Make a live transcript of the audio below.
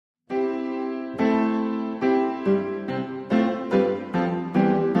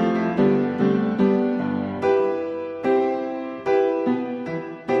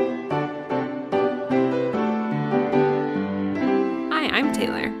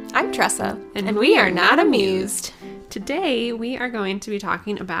I'm Tressa, and we are not amused. Today, we are going to be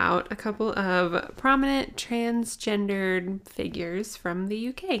talking about a couple of prominent transgendered figures from the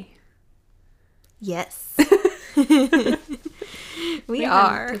UK. Yes. We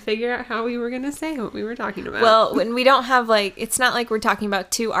are. had to figure out how we were going to say what we were talking about. Well, when we don't have, it's not like we're talking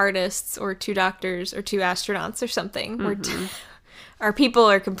about two artists or two doctors or two astronauts or something. Mm-hmm. Our people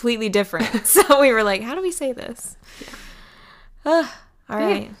are completely different. So we were like, how do we say this? Yeah. All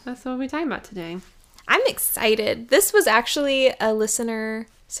right. Yeah, that's what we'll be talking about today. I'm excited. This was actually a listener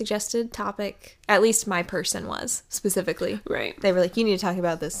suggested topic. At least my person was, specifically. Right. They were like, you need to talk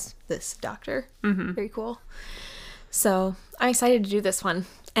about this doctor. Mm-hmm. Very cool. So I'm excited to do this one.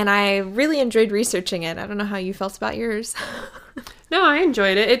 And I really enjoyed researching it. I don't know how you felt about yours. No, I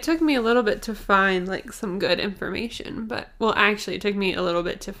enjoyed it. It took me a little bit to find some good information, actually it took me a little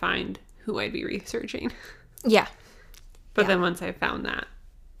bit to find who I'd be researching. Yeah. But then once I found that,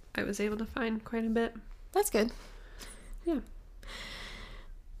 I was able to find quite a bit. That's good. Yeah.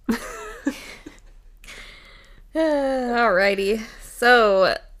 Alrighty.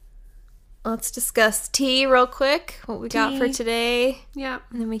 So let's discuss tea real quick. What we got for today. Yeah.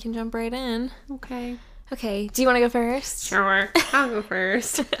 And then we can jump right in. Okay. Okay. Do you want to go first? Sure. I'll go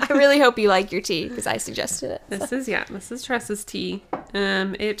first. I really hope you like your tea because I suggested it. This is Tressa's tea.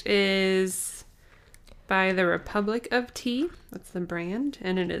 It is by the Republic of Tea. That's the brand.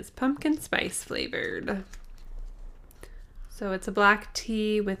 And it is pumpkin spice flavored. So it's a black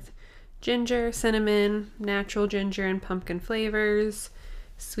tea with ginger, cinnamon, natural ginger and pumpkin flavors,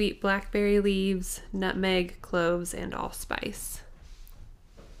 sweet blackberry leaves, nutmeg, cloves, and allspice.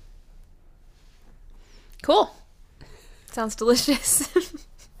 Cool. Sounds delicious.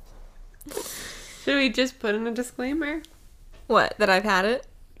 Should we just put in a disclaimer? What? That I've had it?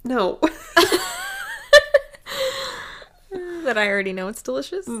 No. That I already know it's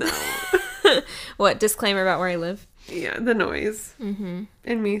delicious? No. What? Disclaimer about where I live? Yeah, the noise. Mm-hmm.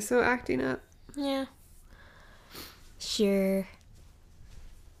 And me so acting up. Yeah. Sure.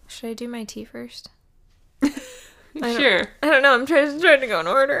 Should I do my tea first? Sure. I don't know. I'm trying to go in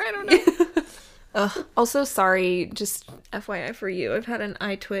order. I don't know. Ugh. Also, sorry, just FYI for you. I've had an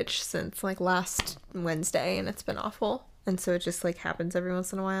eye twitch since last Wednesday and it's been awful. And so it just happens every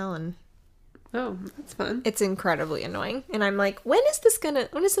once in a while and Oh, that's fun. it's incredibly annoying. And I'm like, when is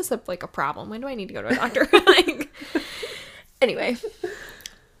this a problem? When do I need to go to a doctor? Anyway.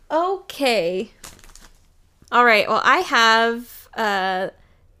 Okay. All right. Well, I have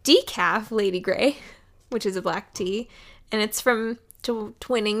decaf Lady Grey, which is a black tea, and it's from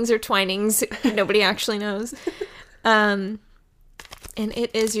Twinnings or Twinings. Nobody actually knows. And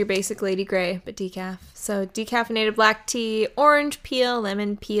it is your basic Lady Grey, but decaf. So decaffeinated black tea, orange peel,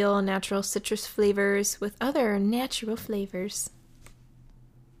 lemon peel, natural citrus flavors with other natural flavors.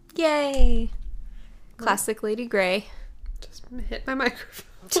 Yay! Classic Lady Grey. Just hit my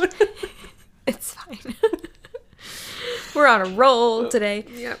microphone. It's fine. We're on a roll today.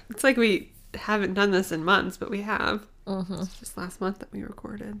 Yep. It's like we haven't done this in months, but we have. Mm-hmm. It's just last month that we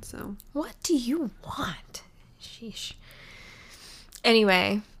recorded, so. What do you want? Sheesh.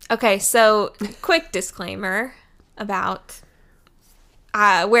 Anyway, okay, so quick disclaimer about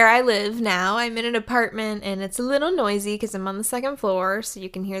where I live now. I'm in an apartment and it's a little noisy because I'm on the second floor, so you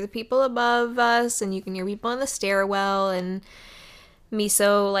can hear the people above us and you can hear people in the stairwell, and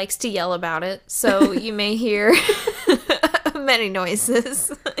Miso likes to yell about it, so you may hear many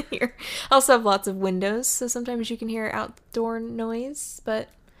noises here. I also have lots of windows, so sometimes you can hear outdoor noise, but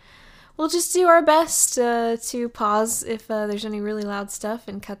we'll just do our best to pause if there's any really loud stuff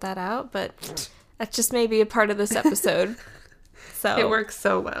and cut that out, but that's just maybe a part of this episode. So it works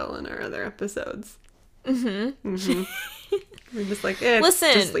so well in our other episodes. Mm-hmm. Mm-hmm. We're just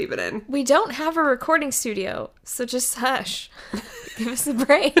listen, just leave it in. We don't have a recording studio, so just hush. Give us a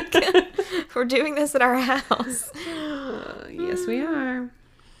break. We're doing this at our house. Yes, we are.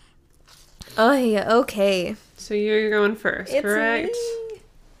 Oh, yeah, okay. So you're going first, correct?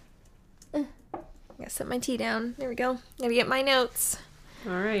 Me. I gotta set my tea down. There we go. Gotta get my notes.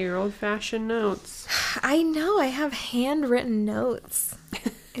 All right, your old-fashioned notes. I know, I have handwritten notes.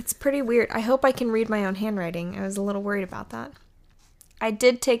 It's pretty weird. I hope I can read my own handwriting. I was a little worried about that. I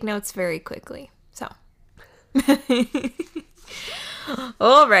did take notes very quickly, so.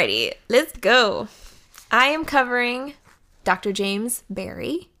 Alrighty, let's go. I am covering Dr. James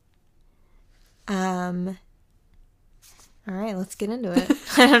Barry. All right, let's get into it.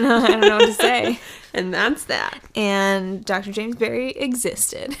 I don't know what to say. And that's that. And Dr. James Barry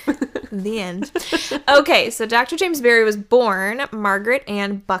existed. The end. Okay, so Dr. James Barry was born Margaret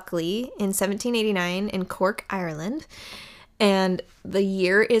Ann Buckley in 1789 in Cork, Ireland. And the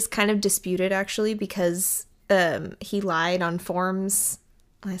year is kind of disputed, actually, because he lied on forms,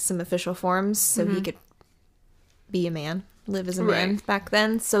 some official forms, so he could be a man, live as a man back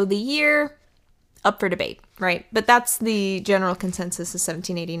then. So the year, up for debate, right? But that's the general consensus of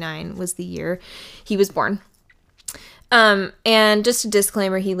 1789 was the year he was born. And just a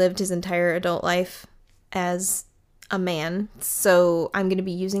disclaimer, he lived his entire adult life as a man. So I'm going to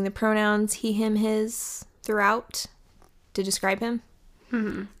be using the pronouns he, him, his throughout to describe him.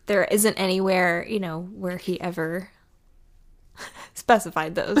 Mm-hmm. There isn't anywhere, where he ever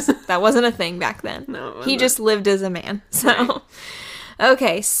specified those. That wasn't a thing back then. No, he just lived as a man. So,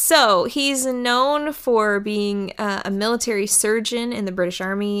 okay, so he's known for being a military surgeon in the British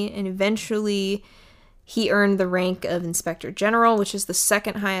Army, and eventually he earned the rank of Inspector General, which is the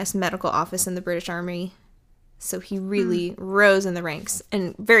second highest medical office in the British Army. So he really rose in the ranks,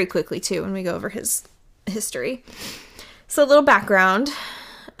 and very quickly, too, when we go over his history. So a little background.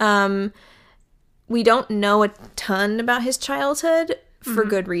 We don't know a ton about his childhood for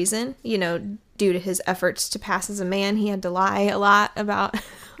good reason. Due to his efforts to pass as a man, he had to lie a lot about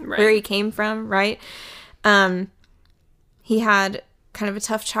where he came from, right? He had kind of a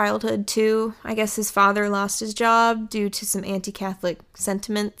tough childhood, too. I guess his father lost his job due to some anti-Catholic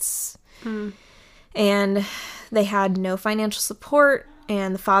sentiments. And they had no financial support,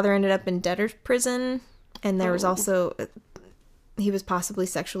 and the father ended up in debtor's prison. And there was also, he was possibly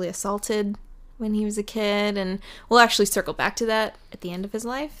sexually assaulted when he was a kid. And we'll actually circle back to that at the end of his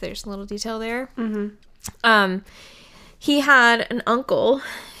life. There's a little detail there. He had an uncle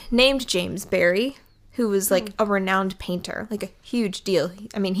named James Barry, who was like a renowned painter, like a huge deal.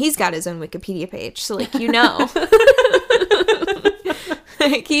 I mean, he's got his own Wikipedia page, so like,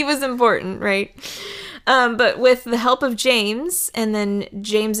 like, he was important, right? But with the help of James, and then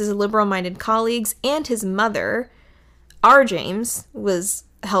James's liberal-minded colleagues and his mother, our James was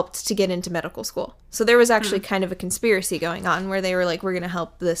helped to get into medical school. So there was actually kind of a conspiracy going on where they were like, we're going to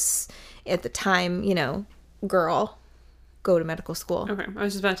help this, at the time, girl go to medical school. Okay, I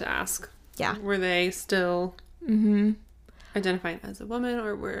was just about to ask. Yeah. Were they still identifying as a woman,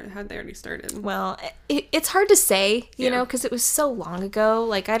 or had they already started? Well, it's hard to say, because it was so long ago.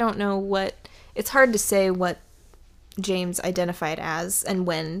 Like, I don't know it's hard to say what James identified as and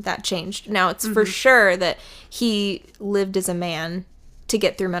when that changed. Now, it's for sure that he lived as a man to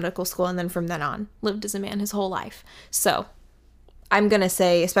get through medical school, and then from then on, lived as a man his whole life. So, I'm going to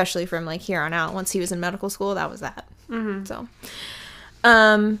say, especially from, like, here on out, once he was in medical school, that was that. So,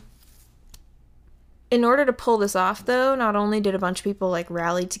 in order to pull this off, though, not only did a bunch of people, like,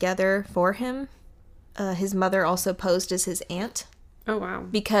 rally together for him, his mother also posed as his aunt. Oh, wow.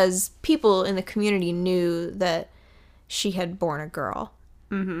 Because people in the community knew that she had born a girl.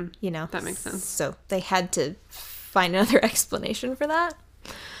 That makes sense. So they had to find another explanation for that,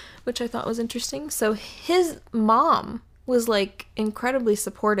 which I thought was interesting. So his mom was, like, incredibly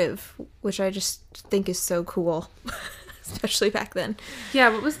supportive, which I just think is so cool. Especially back then. Yeah,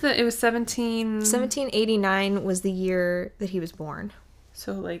 what was it was 1789 was the year that he was born.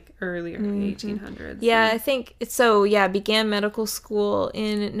 So, like, earlier 1800s. Yeah, I think, so, yeah, began medical school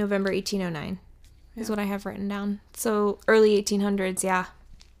in November 1809 is what I have written down. So, early 1800s, yeah.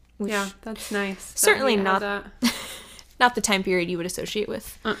 Yeah, that's nice. Certainly not not the time period you would associate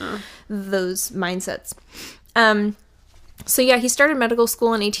with those mindsets. So, yeah, he started medical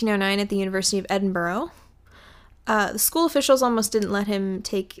school in 1809 at the University of Edinburgh. The school officials almost didn't let him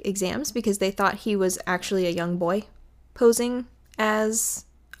take exams because they thought he was actually a young boy posing as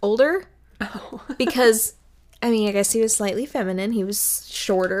older. Oh. Because, I mean, I guess he was slightly feminine. He was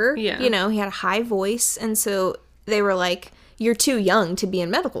shorter. Yeah. He had a high voice. And so they were like, you're too young to be in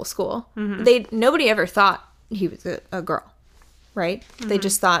medical school. Nobody ever thought he was a girl, right? They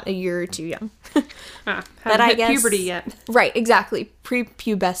just thought a year or too young. Hadn't hit puberty yet. Right, exactly.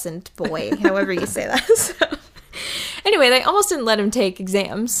 Prepubescent boy, however you say that. So, anyway, they almost didn't let him take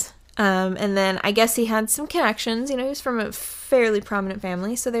exams. And then I guess he had some connections. He was from a fairly prominent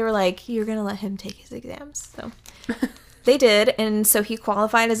family. So they were like, you're going to let him take his exams. So they did. And so he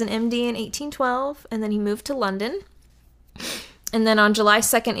qualified as an MD in 1812. And then he moved to London. And then on July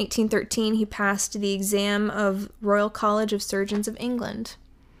 2nd, 1813, he passed the exam of Royal College of Surgeons of England.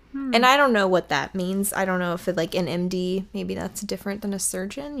 And I don't know what that means. I don't know if like an MD, maybe that's different than a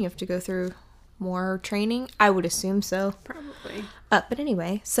surgeon. You have to go through more training. I would assume so. Probably. But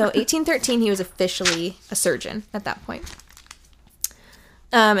anyway, so 1813, he was officially a surgeon at that point.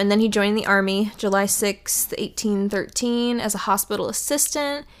 And then he joined the Army July 6th, 1813 as a hospital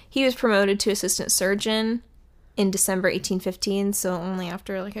assistant. He was promoted to assistant surgeon in December 1815, so only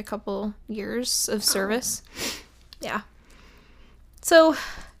after like a couple years of service. Yeah. So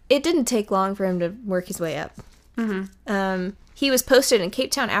it didn't take long for him to work his way up. He was posted in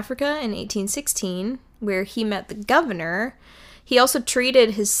Cape Town, Africa in 1816, where he met the governor. He also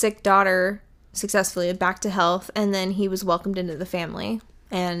treated his sick daughter successfully back to health, and then he was welcomed into the family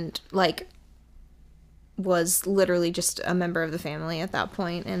and, like, was literally just a member of the family at that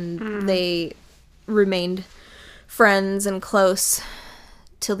point, and they remained friends and close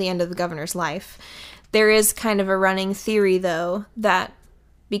till the end of the governor's life. There is kind of a running theory, though, that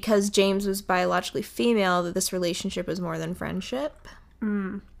because James was biologically female, that this relationship was more than friendship.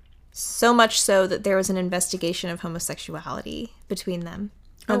 So much so that there was an investigation of homosexuality between them.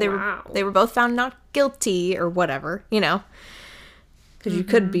 Wow. They were both found not guilty or whatever, you know. Because you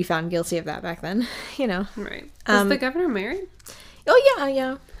could be found guilty of that back then, you know. Right. Was the governor married? Oh,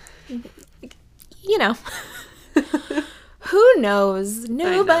 yeah. You know. Who knows?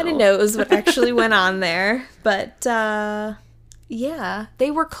 Nobody knows what actually went on there. But, yeah,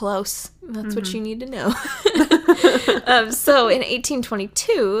 they were close. That's what you need to know. So in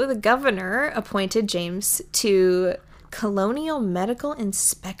 1822, the governor appointed James to colonial medical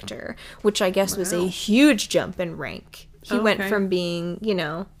inspector, which I guess was a huge jump in rank. He went from being, you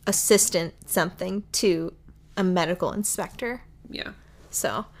know, assistant something to a medical inspector. Yeah.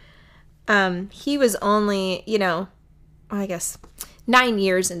 So he was only, you know, I guess 9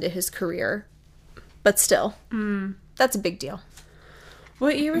 years into his career, but still, that's a big deal.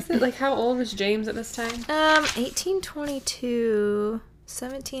 What year was it? Like, how old was James at this time? 1822,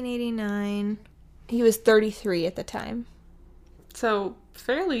 1789. He was 33 at the time. So,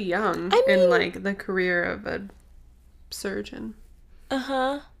 fairly young in, like, the career of a surgeon.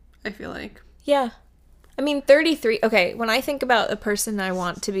 Uh-huh. I feel like. Yeah. I mean, 33. Okay, when I think about a person I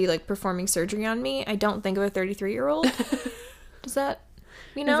want to be, like, performing surgery on me, I don't think of a 33-year-old. Does that,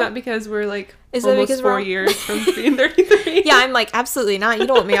 you know? Is that because we're, like, Is almost that because 4 years from being 33? Yeah, I'm like, absolutely not. You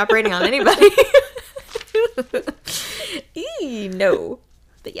don't want me operating on anybody. No.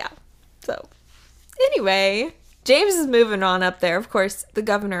 But yeah. So, anyway, James is moving on up there. Of course, the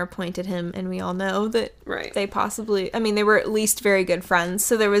governor appointed him, and we all know that they possibly, I mean, they were at least very good friends,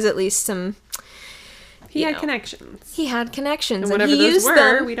 so there was at least some... He had connections. He had connections. And whatever he those used were,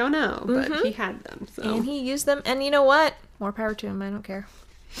 them. we don't know, but he had them. So. And he used them. And you know what? More power to him. I don't care.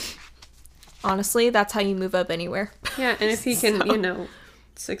 Honestly, that's how you move up anywhere. Yeah, and if he can, you know,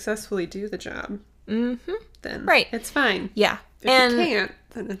 successfully do the job, then it's fine. Yeah. If he can't,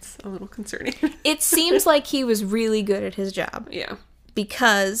 then it's a little concerning. It seems like he was really good at his job. Yeah.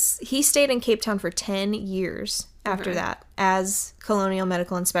 Because he stayed in Cape Town for 10 years after that as colonial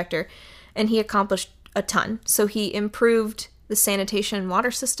medical inspector. And he accomplished a ton. So he improved the sanitation and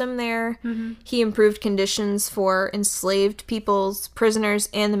water system there. He improved conditions for enslaved peoples, prisoners,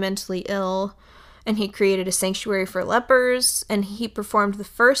 and the mentally ill. And he created a sanctuary for lepers. And he performed the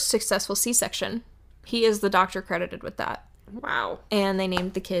first successful C-section. He is the doctor credited with that. Wow. And they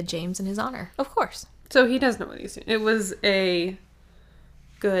named the kid James in his honor. Of course. So he does know what he's doing. It was a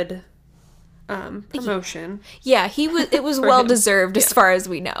good promotion. Yeah, it was well deserved as far as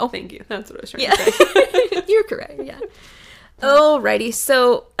we know. Thank you. That's what I was trying to say. You're correct, yeah. Alrighty,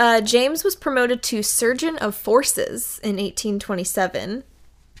 so James was promoted to Surgeon of Forces in 1827.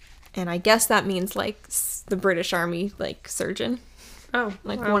 And I guess that means, like, the British Army, like, surgeon. Oh,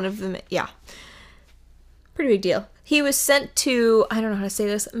 like, one of them, yeah. Pretty big deal. He was sent to, I don't know how to say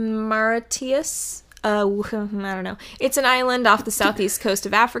this, Mauritius? I don't know. It's an island off the southeast coast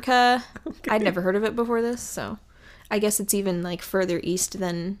of Africa. Okay. I'd never heard of it before this, so I guess it's even, like, further east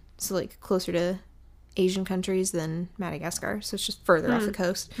than, so, like, closer to Asian countries than Madagascar, so it's just further off the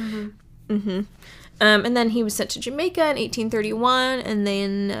coast. And then he was sent to Jamaica in 1831, and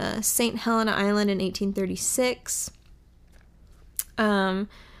then St. Helena Island in 1836.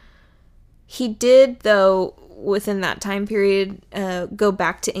 He did, though, within that time period, go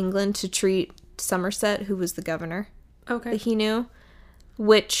back to England to treat Somerset, who was the governor that he knew,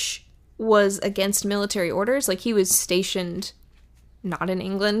 which was against military orders. Like, he was stationed not in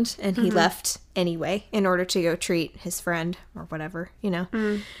England, and he left anyway in order to go treat his friend or whatever, you know.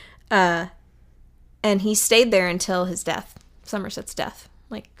 And he stayed there until his death, Somerset's death.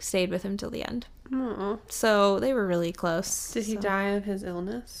 Like, stayed with him till the end. Aww. So they were really close. Did he die of his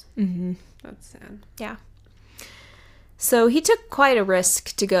illness? That's sad. Yeah. So he took quite a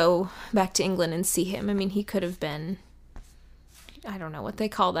risk to go back to England and see him. I mean, he could have been, I don't know what they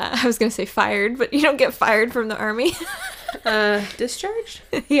call that. I was going to say fired, but you don't get fired from the army. Discharged?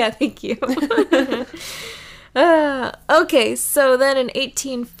 Yeah, thank you. Okay, so then in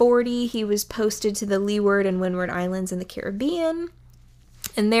 1840, he was posted to the Leeward and Windward Islands in the Caribbean.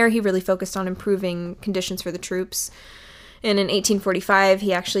 And there he really focused on improving conditions for the troops. And in 1845,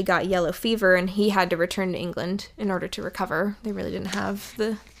 he actually got yellow fever, and he had to return to England in order to recover. They really didn't have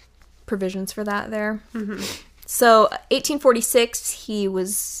the provisions for that there. Mm-hmm. So 1846, he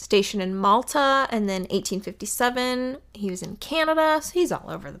was stationed in Malta, and then 1857, he was in Canada. So he's all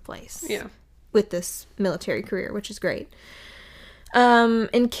over the place. Yeah. With this military career, which is great.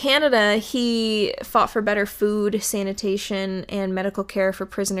 In Canada, he fought for better food, sanitation, and medical care for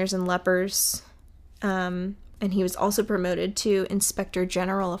prisoners and lepers. And he was also promoted to Inspector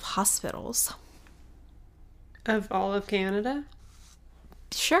General of Hospitals. Of all of Canada?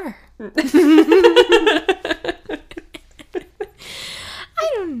 Sure. I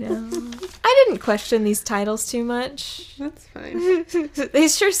don't know. I didn't question these titles too much. That's fine. They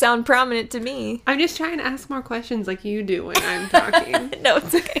sure sound prominent to me. I'm just trying to ask more questions like you do when I'm talking. No,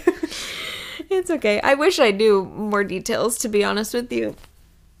 it's okay. It's okay. I wish I knew more details, to be honest with you.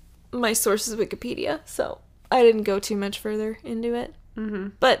 My source is Wikipedia, so I didn't go too much further into it. Mm-hmm.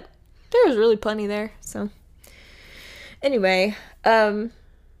 But there was really plenty there, so. Anyway,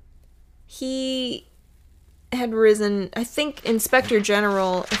 he had risen, I think Inspector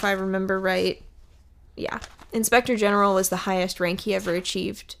General, if I remember right. Yeah. Inspector General was the highest rank he ever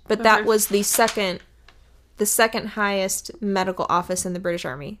achieved. But that was the second highest medical office in the British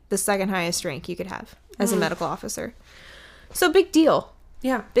Army. The second highest rank you could have as a medical officer. So big deal.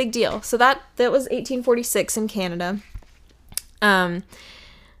 Yeah. Big deal. So that was 1846 in Canada. And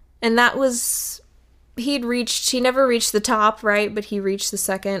that was, he never reached the top, right? But he reached the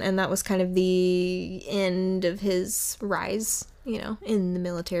second, and that was kind of the end of his rise, in the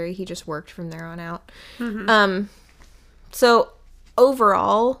military. He just worked from there on out. Mm-hmm. So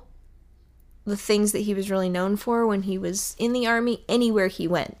overall, the things that he was really known for when he was in the Army, anywhere he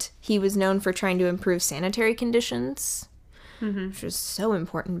went, he was known for trying to improve sanitary conditions, which was so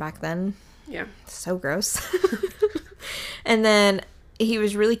important back then. Yeah. So gross. And then he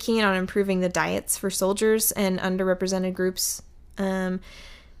was really keen on improving the diets for soldiers and underrepresented groups.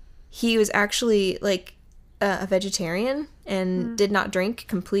 He was actually like a vegetarian and did not drink,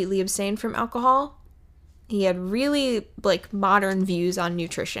 completely abstained from alcohol. He had really like modern views on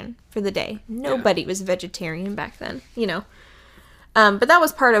nutrition for the day. Nobody was vegetarian back then, But that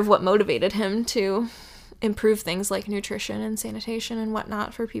was part of what motivated him to improve things like nutrition and sanitation and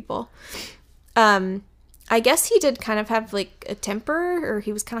whatnot for people. I guess he did kind of have like a temper, or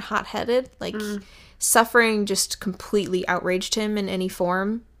he was kind of hot-headed. Like suffering just completely outraged him in any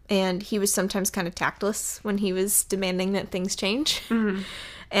form. And he was sometimes kind of tactless when he was demanding that things change. Mm-hmm.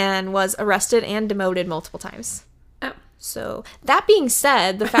 And was arrested and demoted multiple times. Oh. So that being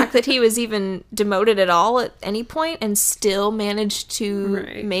said, the fact that he was even demoted at all at any point and still managed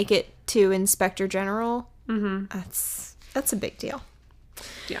to make it to Inspector General, that's a big deal.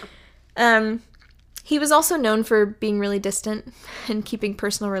 Yeah. He was also known for being really distant and keeping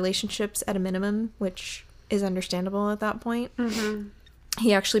personal relationships at a minimum, which is understandable at that point. Mm-hmm.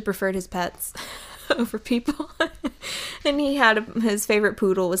 He actually preferred his pets over people. And he had his favorite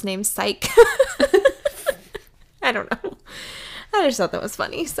poodle was named Psych. I don't know. I just thought that was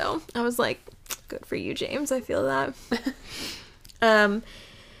funny. So I was like, good for you, James. I feel that.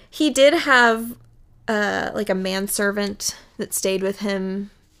 He did have like a manservant that stayed with him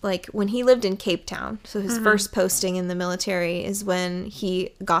like when he lived in Cape Town. So his first posting in the military is when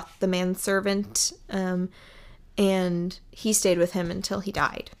he got the manservant, and he stayed with him until he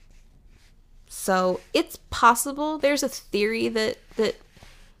died. So it's possible. There's a theory that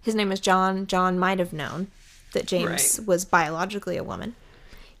his name was John. John might have known that James was biologically a woman.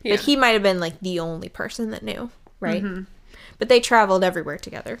 Yeah. But he might have been like the only person that knew, right? Mm-hmm. But they traveled everywhere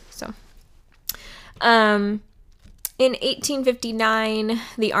together. So in 1859,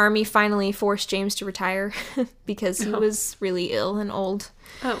 the Army finally forced James to retire because he was really ill and old.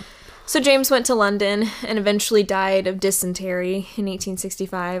 Oh. So James went to London and eventually died of dysentery in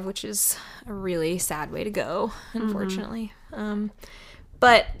 1865, which is a really sad way to go, unfortunately.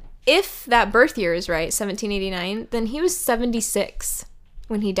 But if that birth year is right, 1789, then he was 76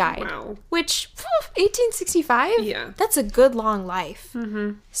 when he died. Wow. Which, 1865? Yeah. That's a good long life.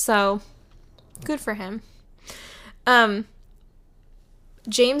 Mm-hmm. So, good for him.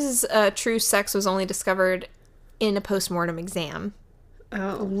 James's true sex was only discovered in a postmortem exam.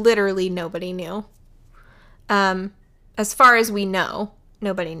 Oh. Literally nobody knew. As far as we know,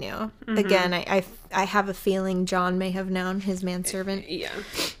 nobody knew. Mm-hmm. Again, I have a feeling John may have known his manservant. Yeah.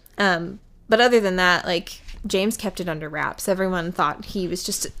 But other than that, like, James kept it under wraps. Everyone thought he was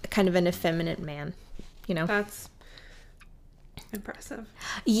just kind of an effeminate man, That's impressive.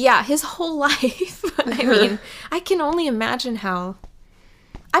 Yeah, his whole life. I mean, I can only imagine how...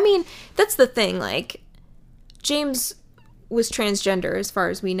 I mean, that's the thing, like, James was transgender as far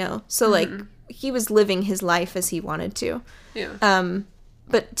as we know. So, like, he was living his life as he wanted to. Yeah.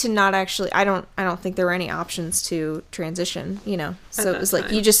 But to not actually, I don't think there were any options to transition, you know. So it was like,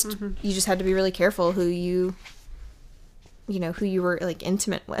 time. you just had to be really careful who you were, like,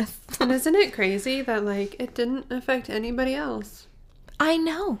 intimate with. And isn't it crazy that, like, it didn't affect anybody else? I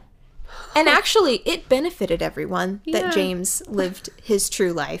know. And actually, it benefited everyone that Yeah. James lived his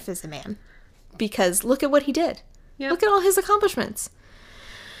true life as a man. Because look at what he did. Yep. Look at all his accomplishments.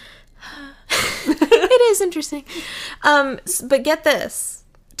 It is interesting. But get this.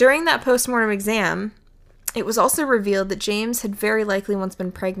 During that postmortem exam, it was also revealed that James had very likely once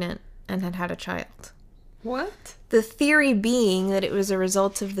been pregnant and had had a child. What? The theory being that it was a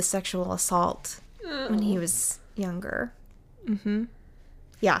result of the sexual assault when he was younger.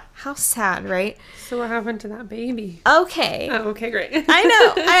 Yeah, how sad, right? So what happened to that baby? Okay. Oh, okay, great. I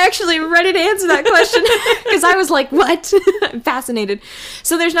know. I actually ready to answer that question because I was like, what? I'm fascinated.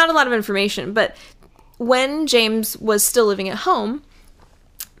 So there's not a lot of information, but when James was still living at home,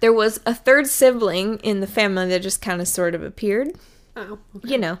 there was a third sibling in the family that just kind of sort of appeared. Oh, okay.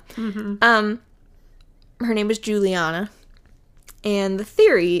 You know. Her name was Juliana. And the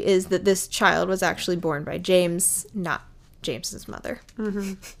theory is that this child was actually born by James, not James's mother.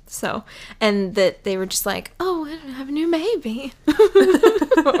 So, and that they were just like, oh, I don't have a new baby.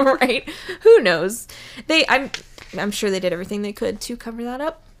 Right? Who knows? I'm sure they did everything they could to cover that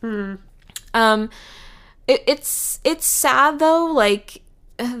up. It's sad though, like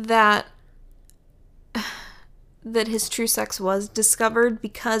that his true sex was discovered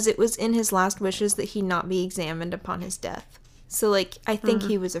because it was in his last wishes that he not be examined upon his death. So, like, I think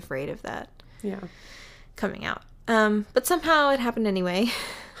he was afraid of that coming out. But somehow it happened anyway,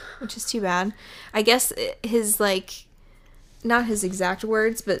 which is too bad. I guess his, like, not his exact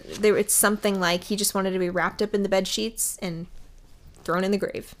words, but it's something like he just wanted to be wrapped up in the bed sheets and thrown in the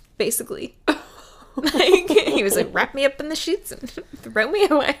grave, basically. Like, he was like, wrap me up in the sheets and throw me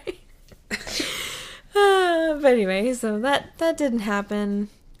away. But anyway, so that didn't happen.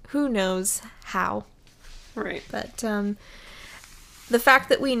 Who knows how. Right. But the fact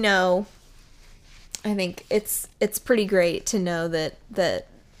that we know, I think it's pretty great to know that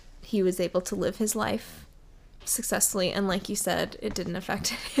he was able to live his life successfully, and like you said, it didn't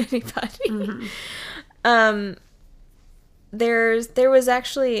affect anybody. There was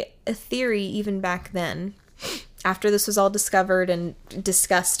actually a theory even back then, after this was all discovered and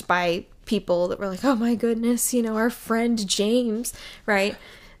discussed by people that were like, oh my goodness, you know, our friend James, right?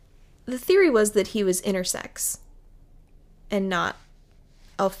 The theory was that he was intersex and not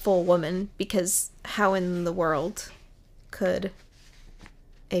a full woman, because how in the world could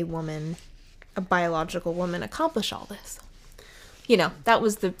a biological woman accomplish all this? You know, that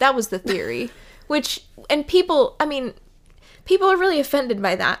was the theory, which, and people are really offended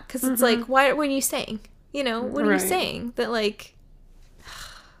by that, because it's like, what are you saying? You know, what are you saying? That, like,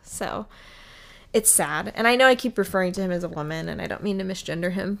 so it's sad. And I know I keep referring to him as a woman, and I don't mean to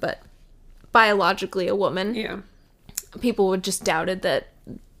misgender him, but biologically a woman. Yeah. People would just doubted that,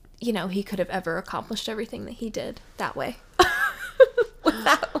 you know, he could have ever accomplished everything that he did that way.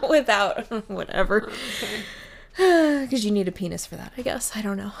 without whatever. Okay. Because you need a penis for that, I guess. I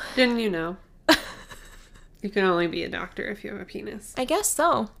don't know. Didn't you know? You can only be a doctor if you have a penis. I guess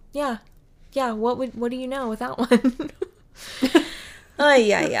so. Yeah. Yeah, what do you know without one?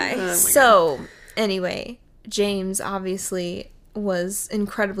 Oh So, anyway, James obviously was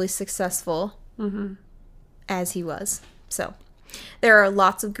incredibly successful as he was. So, there are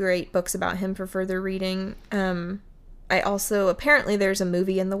lots of great books about him for further reading. Apparently there's a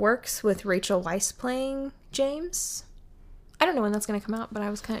movie in the works with Rachel Weisz playing James. I don't know when that's going to come out, but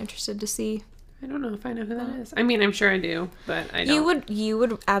I was kind of interested to see. I don't know if I know who that is. I mean, I'm sure I do, but I don't. You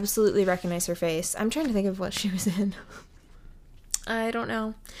would absolutely recognize her face. I'm trying to think of what she was in. I don't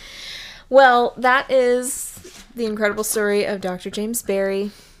know. Well, that is the incredible story of Dr. James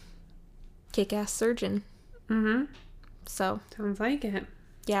Barry, kick-ass surgeon. So. Sounds like it.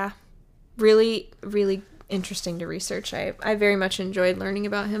 Yeah. Really, really interesting to research. I very much enjoyed learning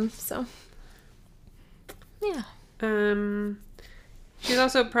about him, so. Yeah. She's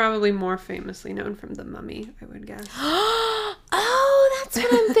also probably more famously known from The Mummy, I would guess. Oh, that's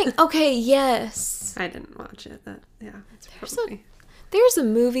what I'm thinking. Okay, yes. I didn't watch it. There's a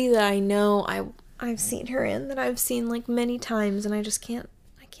movie that I know I've seen her in, that I've seen like many times, and I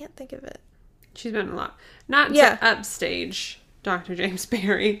can't think of it. She's been in a lot. Not to upstage Dr. James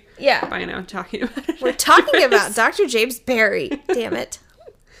Barry. Yeah. By now talking about it. We're talking about Dr. James Barry. Damn it.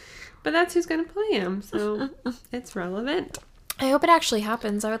 But that's who's going to play him, so it's relevant. I hope it actually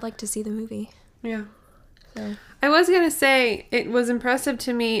happens. I would like to see the movie. Yeah. So. I was going to say, it was impressive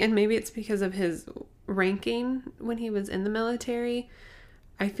to me, and maybe it's because of his ranking when he was in the military.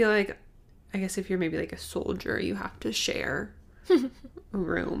 I feel like, I guess if you're maybe like a soldier, you have to share a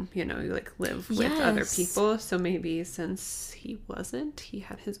room, you know, you like live with other people. So maybe since he wasn't, he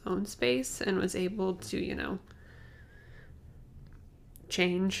had his own space and was able to, you know,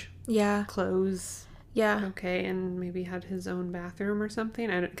 change clothes. Yeah. Okay, and maybe had his own bathroom or something.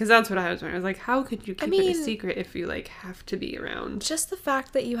 Because that's what I was wondering. I was like, how could you keep it a secret if you, like, have to be around? Just the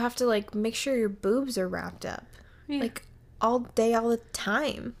fact that you have to, like, make sure your boobs are wrapped up. Yeah. Like, all day, all the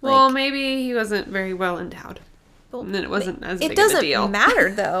time. Well, like, maybe he wasn't very well endowed. Well, and then it wasn't as big it of a deal. doesn't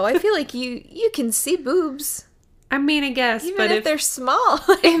matter, though. I feel like you can see boobs. I mean, I guess. Even but if they're small.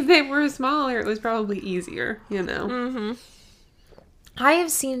 If they were smaller, it was probably easier, you know? Mm-hmm. I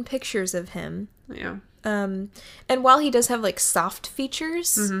have seen pictures of him. Yeah. And while he does have, like, soft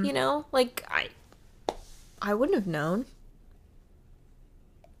features, you know, like, I wouldn't have known.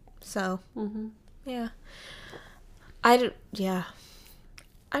 So, yeah. I'm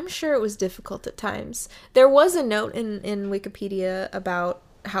sure it was difficult at times. There was a note in Wikipedia about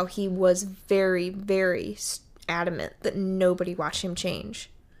how he was very, very adamant that nobody watch him change.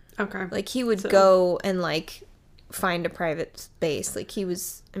 Okay. Like, he would go and, like, find a private space. Like, he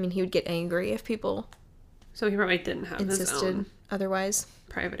would get angry if people... So he probably didn't have his own otherwise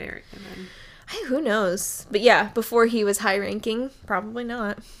private area then. Who knows? But yeah, before he was high ranking, probably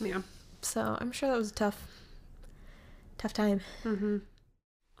not. Yeah. So I'm sure that was a tough time. Mm-hmm.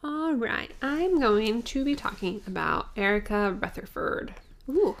 All right. I'm going to be talking about Erica Rutherford.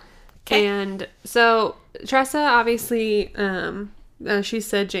 Ooh. Okay. And so Tressa, obviously, she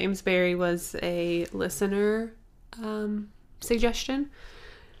said James Barry was a listener suggestion.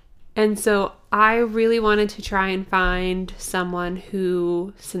 And so I really wanted to try and find someone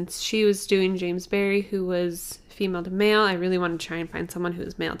who, since she was doing James Barry, who was female to male, I really wanted to try and find someone who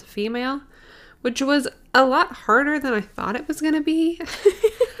was male to female, which was a lot harder than I thought it was going to be.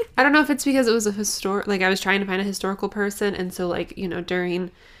 I don't know if it's because it was I was trying to find a historical person. And so, like, you know, during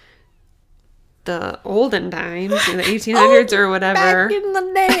the olden times, in the 1800s or whatever. Back in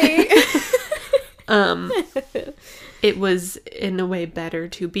the day. It was in a way better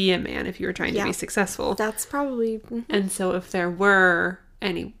to be a man if you were trying to be successful. That's probably... And so if there were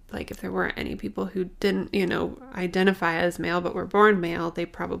any people who didn't, you know, identify as male but were born male, they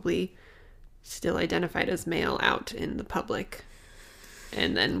probably still identified as male out in the public.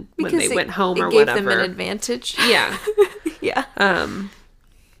 And then when they went home or whatever. It gave them an advantage. Yeah. Yeah.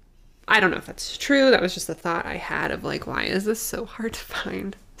 I don't know if that's true. That was just a thought I had of, like, why is this so hard to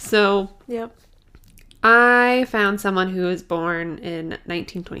find? So... Yep. I found someone who was born in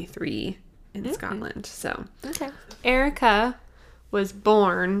 1923 in Scotland. So, Erica was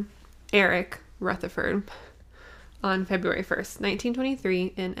born, Eric Rutherford, on February 1st,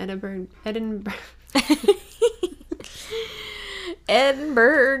 1923 in Edinburgh.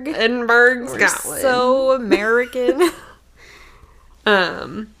 Edinburgh, Scotland. So American.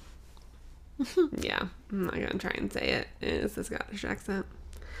 Yeah, I'm not gonna try and say it. It's a Scottish accent.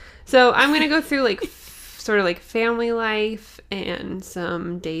 So I'm gonna go through, like, sort of like family life and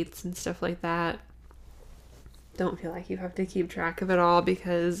some dates and stuff like that. Don't feel like you have to keep track of it all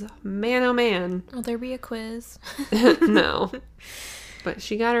because, man, oh man. Will there be a quiz? No. But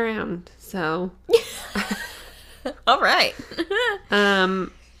she got around, so. All right.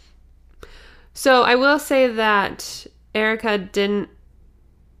 So I will say that Erica didn't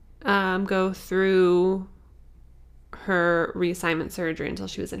go through her reassignment surgery until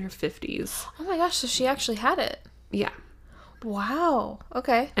she was in her 50s. Oh my gosh, so she actually had it. Yeah. Wow.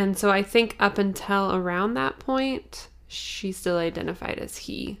 Okay. And so I think up until around that point, she still identified as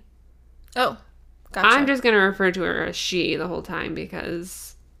he. Oh, gotcha. I'm just going to refer to her as she the whole time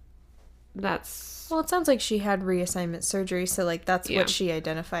because that's... Well, it sounds like she had reassignment surgery, so, like, that's what she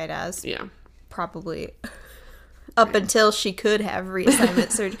identified as. Yeah. Probably up until she could have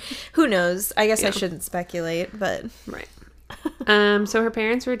reassignment surgery. Who knows? I guess I shouldn't speculate, but... Right. So her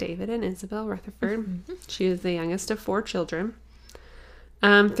parents were David and Isabel Rutherford. Mm-hmm. She was the youngest of 4 children.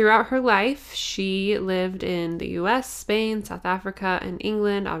 Throughout her life, she lived in the U.S., Spain, South Africa, and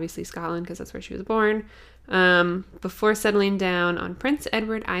England, obviously Scotland because that's where she was born, before settling down on Prince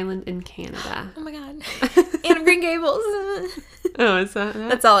Edward Island in Canada. Oh my god. Anne of Green Gables. Oh, is that?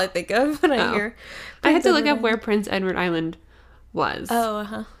 That's all I think of when I hear. I had to look up where Prince Edward Island was. Oh,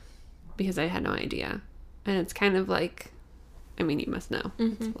 uh-huh. Because I had no idea. And it's kind of like, I mean, you must know.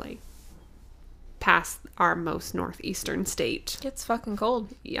 Mm-hmm. It's like past our most northeastern state. It's fucking cold.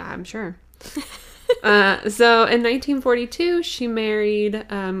 Yeah, I'm sure. So in 1942, she married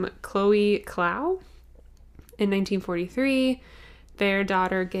Chloe Clow. In 1943, their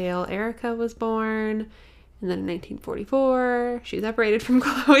daughter Gail Erica was born. And then in 1944, she separated from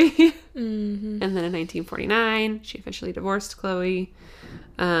Chloe. And then in 1949, she officially divorced Chloe.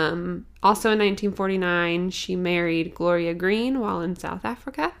 Also in 1949, she married Gloria Green while in South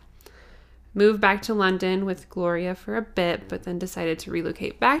Africa. Moved back to London with Gloria for a bit, but then decided to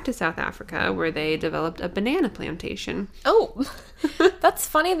relocate back to South Africa, where they developed a banana plantation. Oh, that's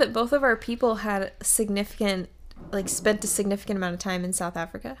funny that both of our people had spent a significant amount of time in South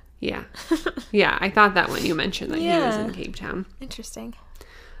Africa. Yeah. Yeah, I thought that when you mentioned that he was in Cape Town. Interesting.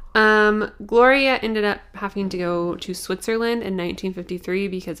 Gloria ended up having to go to Switzerland in 1953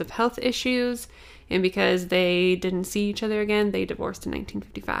 because of health issues, and because they didn't see each other again, they divorced in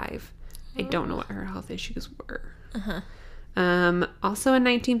 1955. I don't know what her health issues were. Also in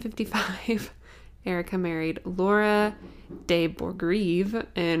 1955, Erica married Laura de Bourgrieve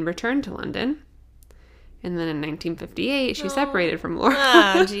and returned to London. And then in 1958, she separated from Laura.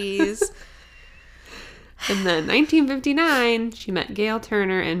 Oh, jeez. And then 1959, she met Gail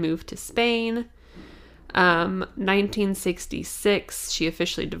Turner and moved to Spain. 1966, she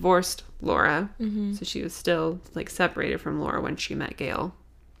officially divorced Laura. So she was still separated from Laura when she met Gail.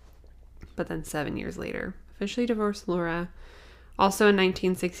 But then 7 years later, officially divorced Laura. Also in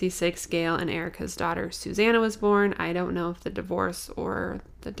 1966, Gail and Erica's daughter Susanna was born. I don't know if the divorce or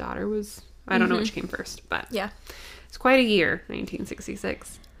the daughter was... I don't know which came first, but yeah, it's quite a year,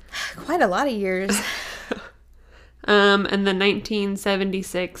 1966. Quite a lot of years. And then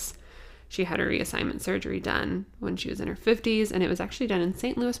 1976, she had a reassignment surgery done when she was in her 50s, and it was actually done in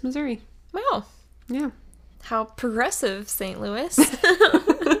St. Louis, Missouri. Wow. Yeah. How progressive, St. Louis.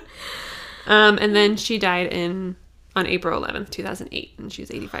 And then she died on April 11th, 2008, and she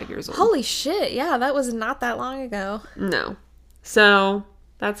was 85 years old. Holy shit. Yeah, that was not that long ago. No. So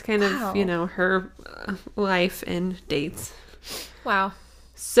that's kind of, her life and dates. Wow.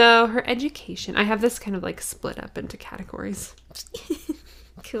 So her education, I have this kind of split up into categories.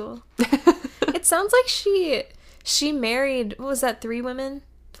 Cool. It sounds like she married, what was that, 3 women?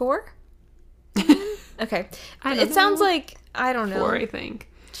 4? Okay. It sounds like, I don't know. 4, I think.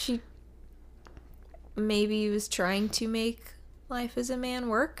 She maybe was trying to make life as a man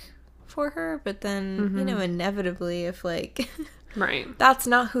work for her, but then, inevitably, if right, that's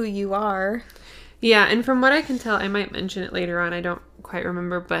not who you are. Yeah, and from what I can tell, I might mention it later on, I don't quite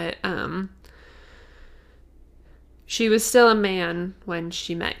remember, but she was still a man when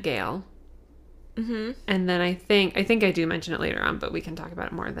she met Gail. And then I think I do mention it later on, but we can talk about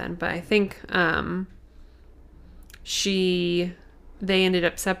it more then. But I think they ended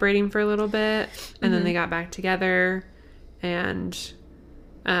up separating for a little bit, and then they got back together, and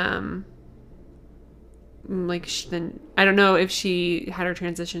then I don't know if she had her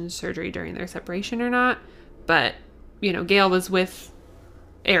transition surgery during their separation or not, but Gail was with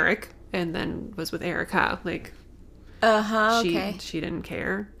Eric and then was with Erica. Okay. She didn't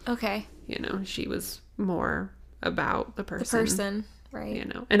care. Okay. She was more about the person. Right.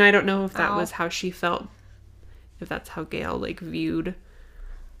 And I don't know if that was how she felt, if that's how Gail viewed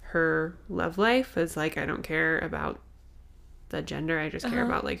her love life, as I don't care about the gender, I just care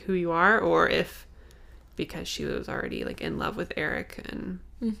about who you are, or if because she was already in love with Eric and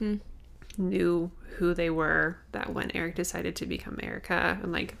knew who they were, that when Eric decided to become Erica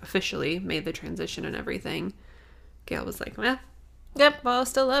and officially made the transition and everything, Gail was well, yep, well, I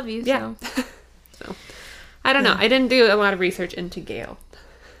still love you. Yeah. So I don't know. I didn't do a lot of research into Gail.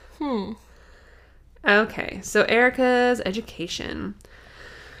 Okay, so Erica's education.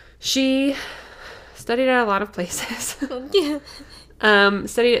 She studied at a lot of places. Yeah.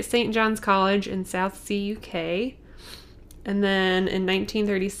 Studied at St. John's College in Southsea, UK. And then in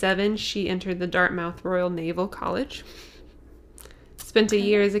 1937, she entered the Dartmouth Royal Naval College. Spent a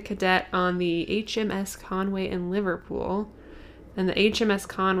year as a cadet on the HMS Conway in Liverpool. And the HMS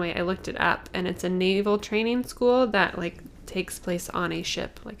Conway, I looked it up, and it's a naval training school that takes place on a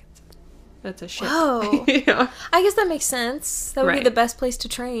ship. That's a ship. Oh. Yeah. I guess that makes sense. That would be the best place to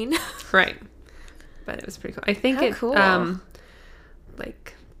train. Right. But it was pretty cool. I think cool.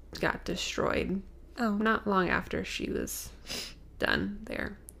 got destroyed. Oh. Not long after she was done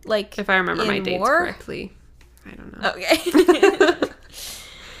there. If I remember my dates correctly. I don't know. Okay.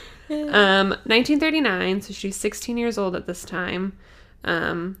 1939, so she's 16 years old at this time.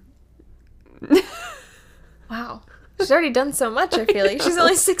 Wow. She's already done so much, I feel like. She's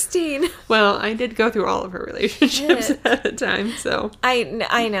only 16. Well, I did go through all of her relationships at a time, so. I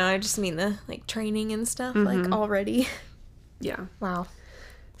know. I just mean the, training and stuff, already. Yeah. Wow.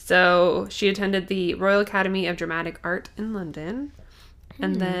 So, she attended the Royal Academy of Dramatic Art in London.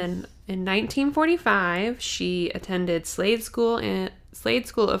 And then In 1945, she attended Slade School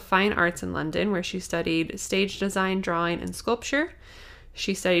of Fine Arts in London, where she studied stage design, drawing, and sculpture.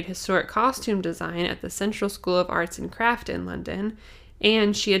 She studied historic costume design at the Central School of Arts and Craft in London,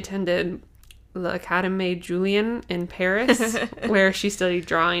 and she attended l'Académie Julian in Paris, where she studied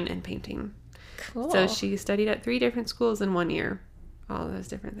drawing and painting. Cool. So she studied at 3 different schools in 1 year. All those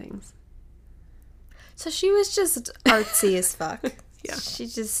different things. So she was just artsy as fuck. Yeah. She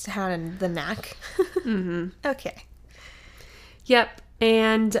just had the knack. Mm-hmm. Okay. Yep.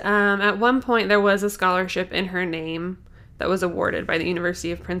 And at one point, there was a scholarship in her name that was awarded by the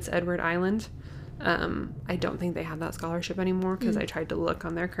University of Prince Edward Island. I don't think they have that scholarship anymore because I tried to look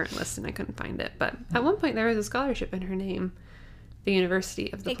on their current list and I couldn't find it. But at one point, there was a scholarship in her name. The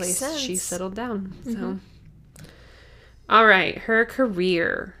university of the Makes place sense. she settled down. So, all right, her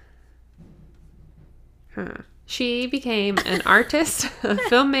career. She became an artist, a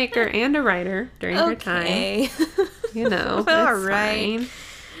filmmaker, and a writer during her time. You know, All it's right. fine.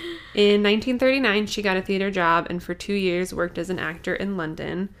 In 1939, she got a theater job and for 2 years worked as an actor in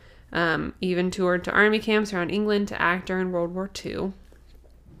London. Even toured to army camps around England to act during World War II.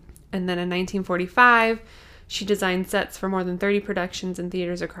 And then in 1945, she designed sets for more than 30 productions in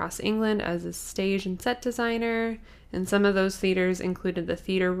theaters across England as a stage and set designer. And some of those theaters included the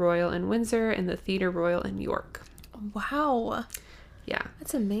Theatre Royal in Windsor and the Theatre Royal in York. Wow. Yeah.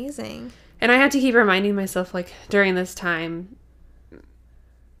 That's amazing. And I had to keep reminding myself, like, during this time,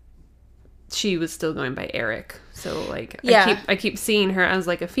 she was still going by Eric. So, like, Yeah. I keep seeing her as,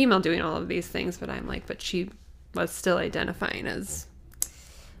 like, a female doing all of these things, but I'm like, but she was still identifying as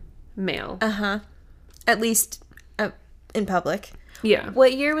male. Uh-huh. At least in public. Yeah.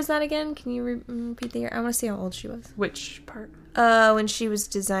 What year was that again? Can you repeat the year? I want to see how old she was. Which part? When she was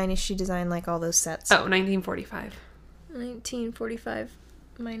designing, she designed like all those sets. Oh, 1945. 1945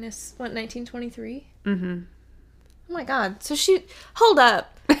 minus, what, 1923? Mm-hmm. Oh my god. So hold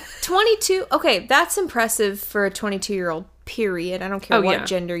up. 22, okay, that's impressive for a 22-year-old, period. I don't care what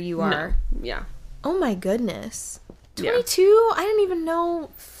gender you are. No. Yeah. Oh my goodness. 22? Yeah. I didn't even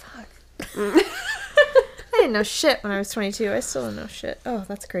know. Fuck. I didn't know shit when I was 22. I still don't know shit. Oh,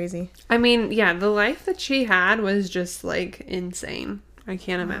 that's crazy. I mean, yeah, the life that she had was just, like, insane. I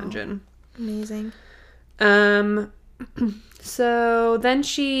can't imagine. Amazing. So then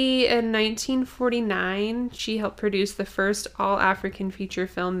in 1949, she helped produce the first all-African feature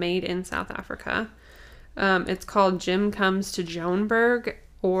film made in South Africa. It's called Jim Comes to Johannesburg,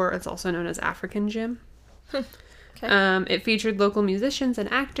 or it's also known as African Jim. Okay. It featured local musicians and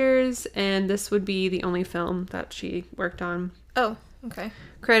actors, and this would be the only film that she worked on. Oh, okay.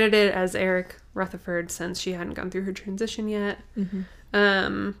 Credited as Eric Rutherford since she hadn't gone through her transition yet.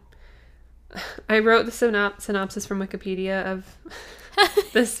 Mm-hmm. I wrote the synopsis from Wikipedia of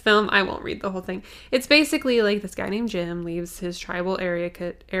this film. I won't read the whole thing. It's basically like this guy named Jim leaves his tribal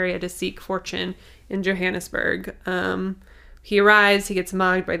area to seek fortune in Johannesburg. He arrives, he gets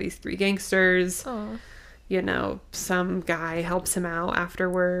mugged by these 3 gangsters. Oh. You know, some guy helps him out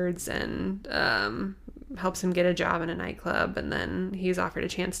afterwards and helps him get a job in a nightclub. And then he's offered a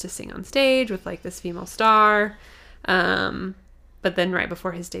chance to sing on stage with, like, this female star. But then right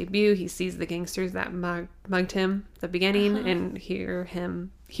before his debut, he sees the gangsters that mugged him at the beginning and hear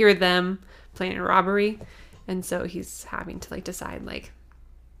them planning a robbery. And so he's having to, like, decide, like,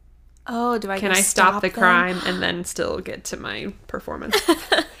 oh, can I stop the crime and then still get to my performance?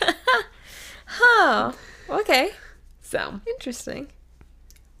 Oh, okay. So Interesting.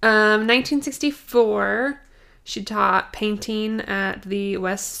 1964, she taught painting at the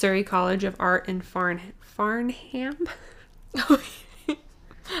West Surrey College of Art in Farnham. I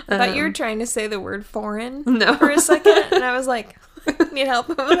thought you were trying to say the word foreign No. for a second, and I was like, need help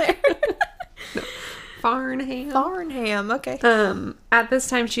over there. No. Farnham. Farnham, okay. At this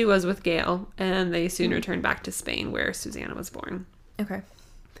time, she was with Gail, and they soon returned back to Spain, where Susanna was born. Okay.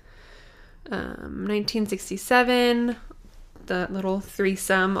 1967, the little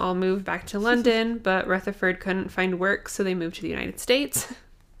threesome all moved back to London, but Rutherford couldn't find work, so they moved to the United States.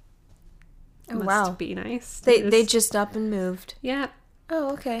 Oh, Must wow. be nice. They just up and moved. Yeah.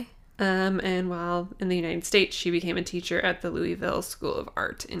 Oh, okay. And while in the United States, she became a teacher at the Louisville School of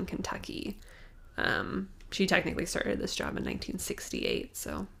Art in Kentucky. She technically started this job in 1968,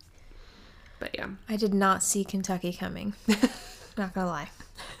 so, but yeah. I did not see Kentucky coming. Not gonna lie.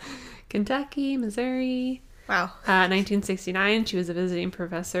 Kentucky, Missouri. Wow. 1969, she was a visiting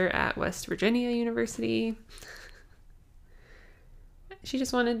professor at West Virginia University. She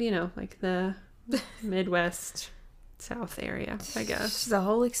just wanted, you know, like the Midwest South area, I guess. The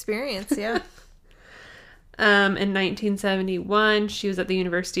whole experience, yeah. In 1971, she was at the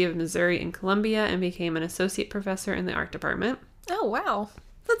University of Missouri in Columbia and became an associate professor in the art department. Oh, wow.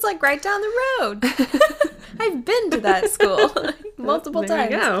 That's like right down the road. I've been to that school multiple times.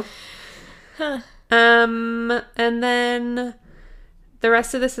 There you go. Huh. And then the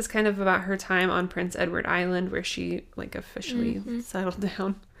rest of this is kind of about her time on Prince Edward Island, where she like officially settled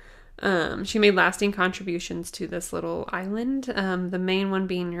down. She made lasting contributions to this little island, the main one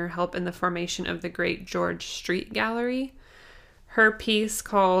being her help in the formation of the Great George Street Gallery. Her piece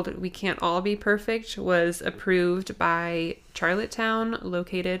called We Can't All Be Perfect was approved by Charlottetown,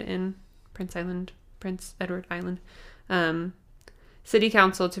 located in Prince Edward Island, City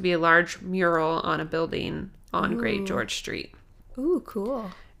Council, to be a large mural on a building on Great George Street. Ooh,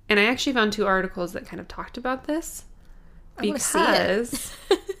 cool. And I actually found 2 articles that kind of talked about this, because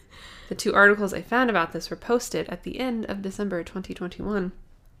the 2 articles I found about this were posted at the end of December 2021.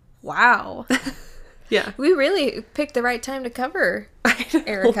 Wow. Yeah. We really picked the right time to cover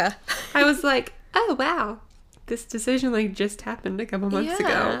Erica. I was like, oh, wow. This decision like just happened a couple months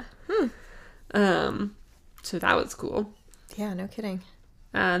ago. So that was cool. Yeah, no kidding.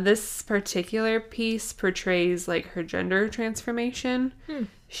 This particular piece portrays like her gender transformation.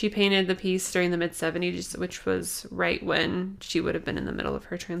 She painted the piece during the mid-70s, which was right when she would have been in the middle of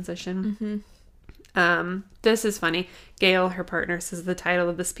her transition. This is funny. Gail, her partner, says the title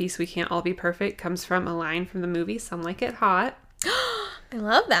of this piece, We Can't All Be Perfect, comes from a line from the movie Some Like It Hot. I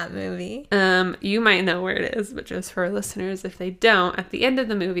love that movie. You might know where it is, but just for our listeners, if they don't, at the end of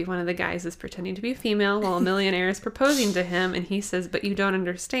the movie, one of the guys is pretending to be a female while a millionaire is proposing to him, and he says, but you don't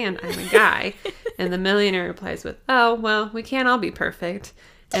understand, I'm a guy. And the millionaire replies with, oh, well, we can't all be perfect.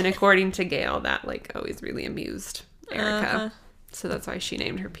 And according to Gail, that like always really amused Erica. So that's why she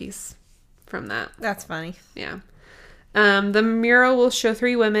named her piece from that. That's funny. Yeah. The mural will show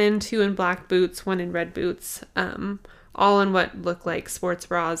 3 women, 2 in black boots, 1 in red boots, all in what look like sports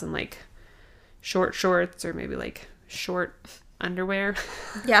bras and like short shorts or maybe like short underwear.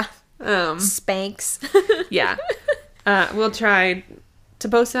 Yeah. Spanx. Yeah. We'll try to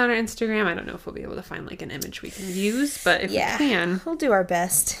post it on our Instagram. I don't know if we'll be able to find like an image we can use, but if we can, we'll do our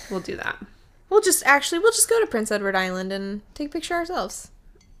best. We'll do that. We'll just go to Prince Edward Island and take a picture ourselves.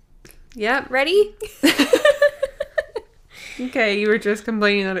 Yep. Ready? Okay, you were just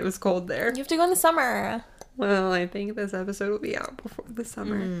complaining that it was cold there. You have to go in the summer. Well, I think this episode will be out before the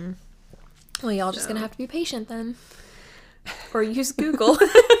summer. Well, y'all just gonna have to be patient then. Or use Google.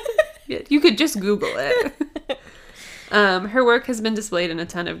 Yeah, you could just Google it. Her work has been displayed in a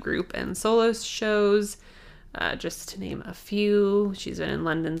ton of group and solo shows. Just to name a few, she's been in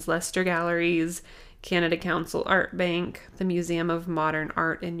London's Leicester Galleries, Canada Council Art Bank, the Museum of Modern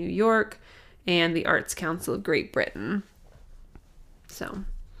Art in New York, and the Arts Council of Great Britain. So,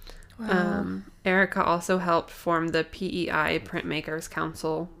 Erica also helped form the PEI Printmakers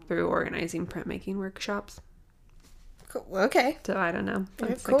Council through organizing printmaking workshops. Cool. Okay. So I don't know.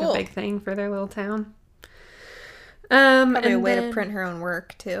 That's cool. like a big thing for their little town. Probably a way to print her own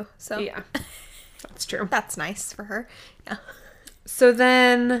work too. So yeah, that's true. That's nice for her. Yeah. So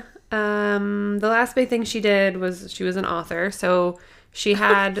then, the last big thing she did was she was an author. So she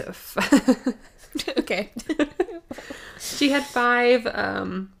had okay. She had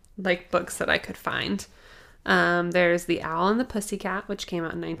 5 like books that I could find. There's The Owl and the Pussycat, which came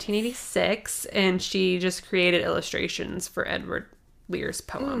out in 1986, and she just created illustrations for Edward Lear's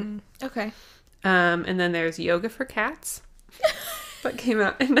poem. Okay. And then there's Yoga for Cats, that came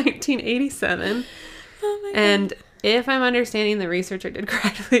out in 1987. Oh my and God. If I'm understanding the research I did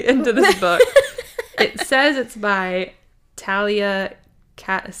correctly into this book, it says it's by Talia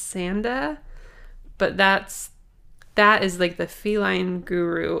Katsanda, but that is like the feline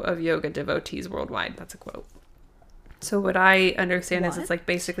guru of yoga devotees worldwide. That's a quote. So what I understand is it's like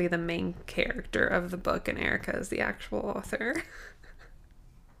basically the main character of the book, and Erica is the actual author.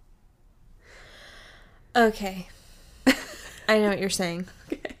 Okay. I know what you're saying.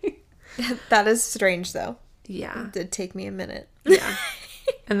 Okay. That is strange, though. Yeah. It did take me a minute. Yeah.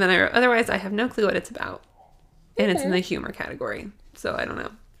 And then I wrote, otherwise I have no clue what it's about. And it's in the humor category. So I don't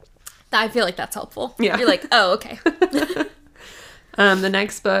know. I feel like that's helpful. Yeah. You're like, oh, okay. The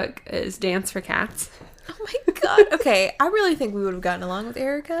next book is Dance for Cats. Oh my God. Okay. I really think we would have gotten along with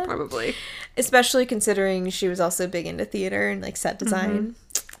Erica. Probably. Especially considering she was also big into theater and like set design.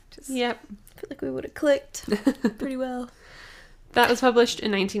 Yep. I feel like we would have clicked pretty well. That was published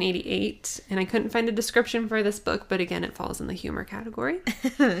in 1988, and I couldn't find a description for this book, but again, it falls in the humor category.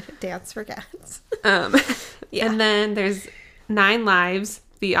 Dance for Cats. Yeah. And then there's 9 Lives,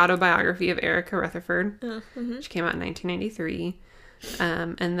 the autobiography of Erica Rutherford, which came out in 1993.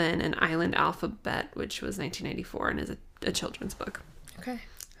 And then An Island Alphabet, which was 1994 and is a children's book. Okay.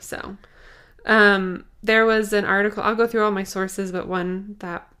 So there was an article. I'll go through all my sources, but one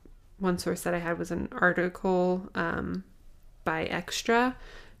source that I had was an article by Extra,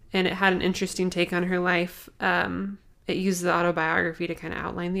 and it had an interesting take on her life. It used the autobiography to kind of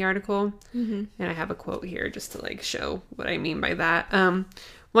outline the article. Mm-hmm. And I have a quote here just to like show what I mean by that.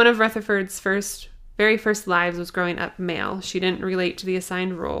 One of Rutherford's very first lives was growing up male. She didn't relate to the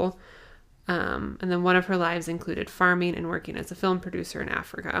assigned role. And then one of her lives included farming and working as a film producer in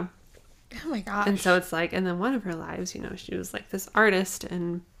Africa. Oh my gosh. And so it's like, and then one of her lives, you know, she was like this artist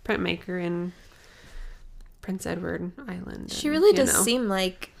and printmaker in Prince Edward Island. She really does seem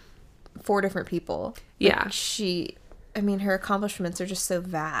like 4 different people. Yeah. Her accomplishments are just so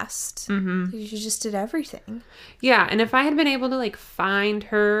vast. Mm-hmm. She just did everything. Yeah. And if I had been able to like find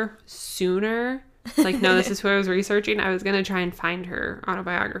her sooner, like, no, this is who I was researching, I was going to try and find her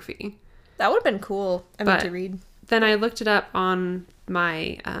autobiography. That would have been cool. To read. Then I looked it up on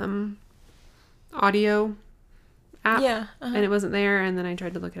my audio app. Yeah. And it wasn't there. And then I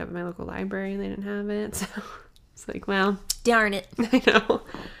tried to look it up at my local library and they didn't have it. So it's like, well. Darn it. I know.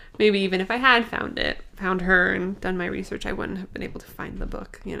 Maybe even if I had found her and done my research, I wouldn't have been able to find the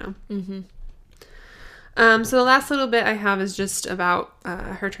book, you know. Mm-hmm. So the last little bit I have is just about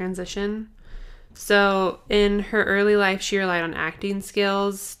her transition. So in her early life, she relied on acting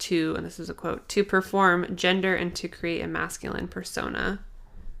skills to, and this is a quote, to perform gender and to create a masculine persona.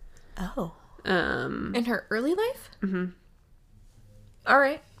 Oh. In her early life? Mm-hmm. All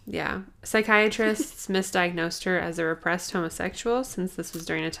right. Yeah. Psychiatrists misdiagnosed her as a repressed homosexual, since this was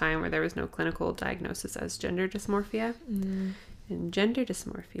during a time where there was no clinical diagnosis as gender dysmorphia. Mm. And gender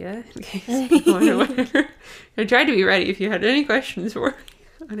dysmorphia, in case people wonder what. I tried to be ready if you had any questions for me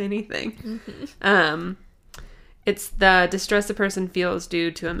on anything. Mm-hmm. It's the distress a person feels due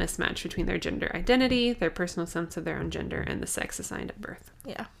to a mismatch between their gender identity, their personal sense of their own gender, and the sex assigned at birth.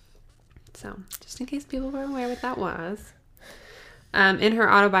 Yeah. So, just in case people were aware what that was. In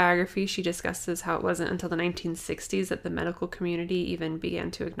her autobiography, she discusses how it wasn't until the 1960s that the medical community even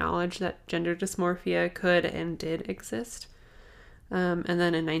began to acknowledge that gender dysmorphia could and did exist. And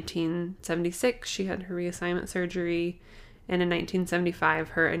then in 1976, she had her reassignment surgery. And in 1975,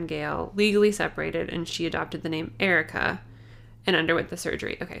 her and Gail legally separated, and she adopted the name Erica and underwent the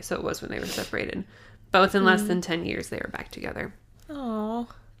surgery. Okay, so it was when they were separated. But within less than 10 years, they were back together. Oh.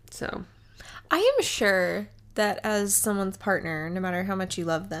 So. I am sure that as someone's partner, no matter how much you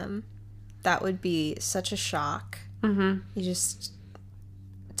love them, that would be such a shock. Mm-hmm. You just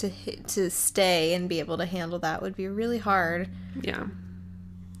to stay and be able to handle that would be really hard. Yeah.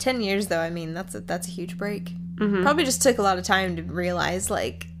 10 years though, I mean, that's a huge break. Mm-hmm. Probably just took a lot of time to realize,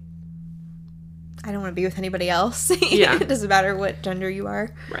 like, I don't want to be with anybody else. Yeah. It doesn't matter what gender you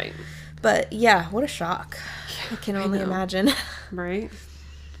are. Right. But yeah, what a shock. I can only imagine. Right.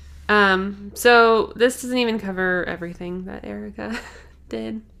 So this doesn't even cover everything that Erica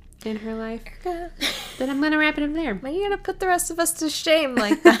did in her life. Erica. Then I'm going to wrap it up there. Why are you going to put the rest of us to shame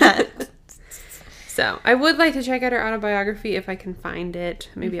like that? So I would like to check out her autobiography if I can find it.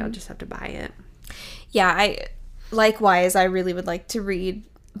 Maybe I'll just have to buy it. Yeah, likewise, I really would like to read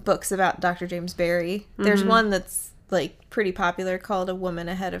books about Dr. James Barry. There's one that's like pretty popular called A Woman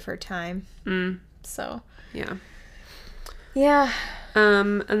Ahead of Her Time. So. Yeah. Yeah.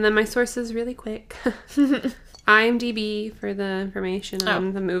 And then my sources really quick. IMDb for the information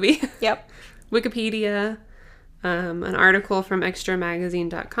on the movie. Yep. Wikipedia. An article from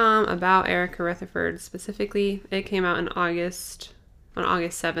extramagazine.com about Erica Rutherford specifically. It came out on August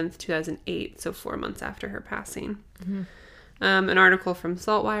 7th, 2008, so 4 months after her passing. Mm-hmm. An article from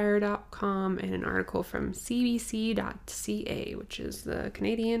saltwire.com and an article from cbc.ca, which is the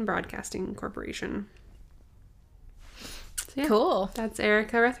Canadian Broadcasting Corporation. So yeah, cool. That's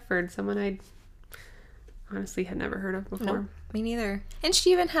Erica Rutherford, someone I honestly had never heard of before. Nope, me neither. And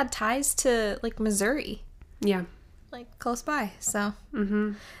she even had ties to, like, Missouri. Yeah. Like, close by, so.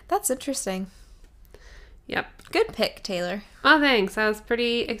 That's interesting. Yep. Good pick, Taylor. Oh, thanks. I was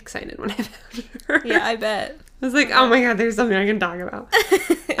pretty excited when I found her. Yeah, I bet. I was like, oh my god, there's something I can talk about.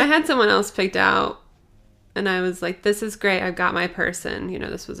 I had someone else picked out, and I was like, this is great. I've got my person. You know,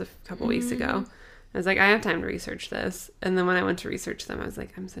 this was a couple weeks ago. I was like, I have time to research this. And then when I went to research them, I was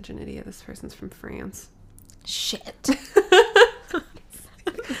like, I'm such an idiot. This person's from France. Shit.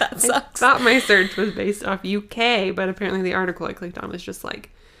 That sucks. I thought my search was based off UK, but apparently the article I clicked on was just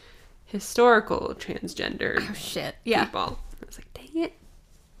like historical transgender people. I was like, dang it.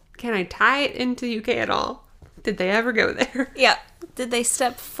 Can I tie it into UK at all? Did they ever go there? Yeah. Did they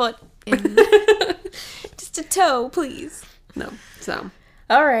step foot in? Just a toe, please. No. So.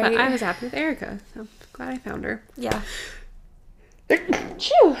 All right. But I was happy with Erica. So glad I found her. Yeah.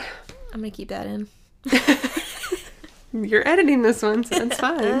 Phew. I'm going to keep that in. You're editing this one, so that's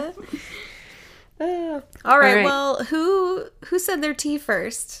fine. All right. Well, who said their tea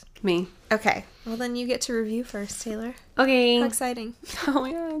first? Me. Okay. Well, then you get to review first, Taylor. Okay. How exciting. Oh,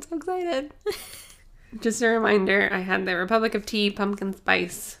 yeah. I'm so excited. Just a reminder, I had the Republic of Tea pumpkin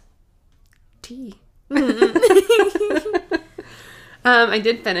spice tea. I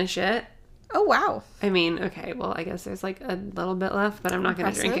did finish it. Oh, wow. I mean, okay, well, I guess there's like a little bit left, but I'm not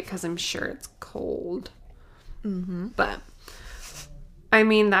going to drink it because I'm sure it's cold. Mm-hmm. But, I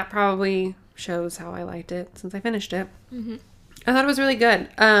mean, that probably shows how I liked it since I finished it. Mm-hmm. I thought it was really good.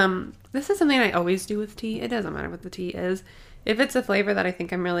 This is something I always do with tea. It doesn't matter what the tea is. If it's a flavor that I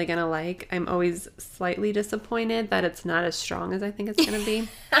think I'm really going to like, I'm always slightly disappointed that it's not as strong as I think it's going to be.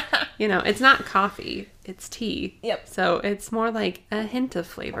 You know, it's not coffee. It's tea. Yep. So it's more like a hint of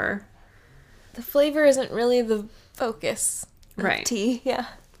flavor. The flavor isn't really the focus of Right. tea. Yeah.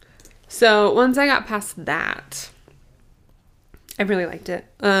 So once I got past that, I really liked it.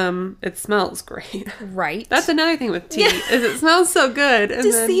 It smells great. Right. That's another thing with tea, is it smells so good. And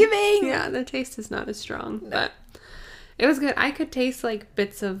Deceiving. Then, the taste is not as strong. No. But it was good. I could taste like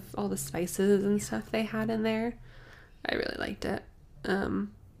bits of all the spices and stuff they had in there. I really liked it.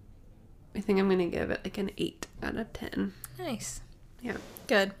 I think I'm going to give it like an 8 out of 10. Nice. Yeah.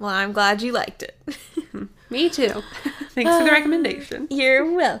 Good. Well, I'm glad you liked it. Me too. Thanks for the recommendation.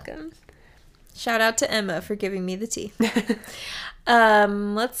 You're welcome. Shout out to Emma for giving me the tea.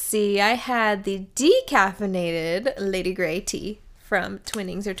 Let's see. I had the decaffeinated Lady Grey tea from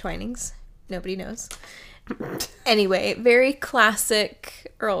Twinnings or Twinings. Nobody knows. Anyway, very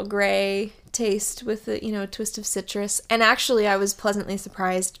classic Earl Grey taste with a twist of citrus. And actually, I was pleasantly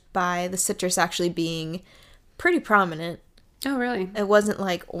surprised by the citrus actually being pretty prominent. Oh, really? It wasn't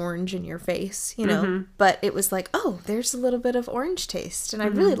like orange in your face, but it was like, oh, there's a little bit of orange taste, and I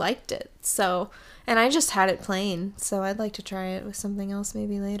really liked it. So, and I just had it plain, so I'd like to try it with something else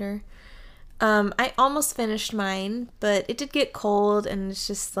maybe later. I almost finished mine, but it did get cold, and it's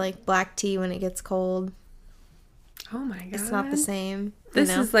just like black tea when it gets cold. Oh my god. It's not the same.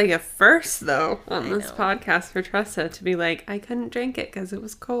 This is like a first, though, on this podcast for Tressa to be like, I couldn't drink it because it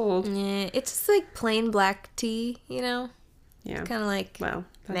was cold. Yeah, it's just like plain black tea, Yeah. It's kind of like... Well,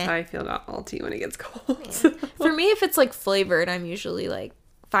 that's how I feel about all tea when it gets cold. Yeah. So. For me, if it's like flavored, I'm usually like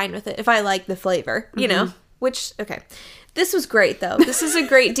fine with it. If I like the flavor, Which, okay. This was great, though. This is a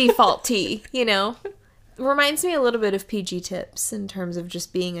great default tea, Reminds me a little bit of PG Tips in terms of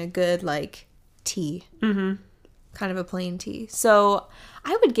just being a good, like, tea. Mm-hmm. Kind of a plain tea. So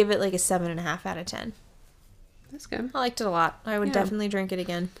I would give it like a 7.5 out of 10. That's good. I liked it a lot. I would definitely drink it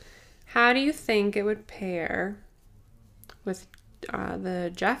again. How do you think it would pair with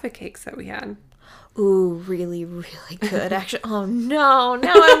the Jaffa cakes that we had? Ooh, really, really good. Actually, oh no,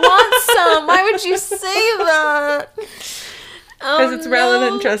 now I want some. Why would you say that? Because it's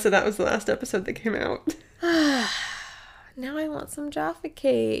relevant, Tressa. That was the last episode that came out. Now I want some Jaffa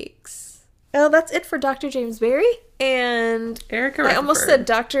cakes. Oh, that's it for Dr. James Barry and Erica Rutherford. I almost said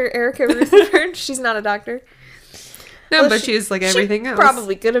Dr. Erica Rutherford. She's not a doctor. No, but she's like everything else.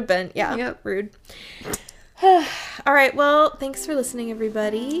 Probably could have been. Yeah. Yep. Rude. All right. Well, thanks for listening,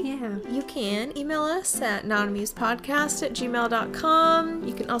 everybody. Yeah. You can email us at notamusedpodcast@gmail.com.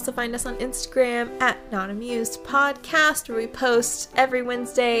 You can also find us on Instagram at notamusedpodcast, where we post every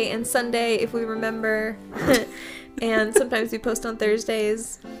Wednesday and Sunday if we remember. And sometimes we post on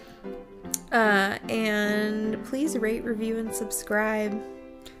Thursdays. And please rate, review, and subscribe.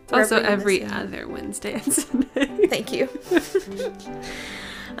 It's also every other Wednesday and Sunday. Thank you.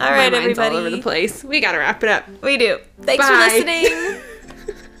 All right, everybody. All over the place. We gotta wrap it up. We do. Thanks for listening.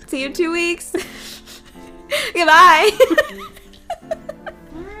 See you in 2 weeks. Goodbye.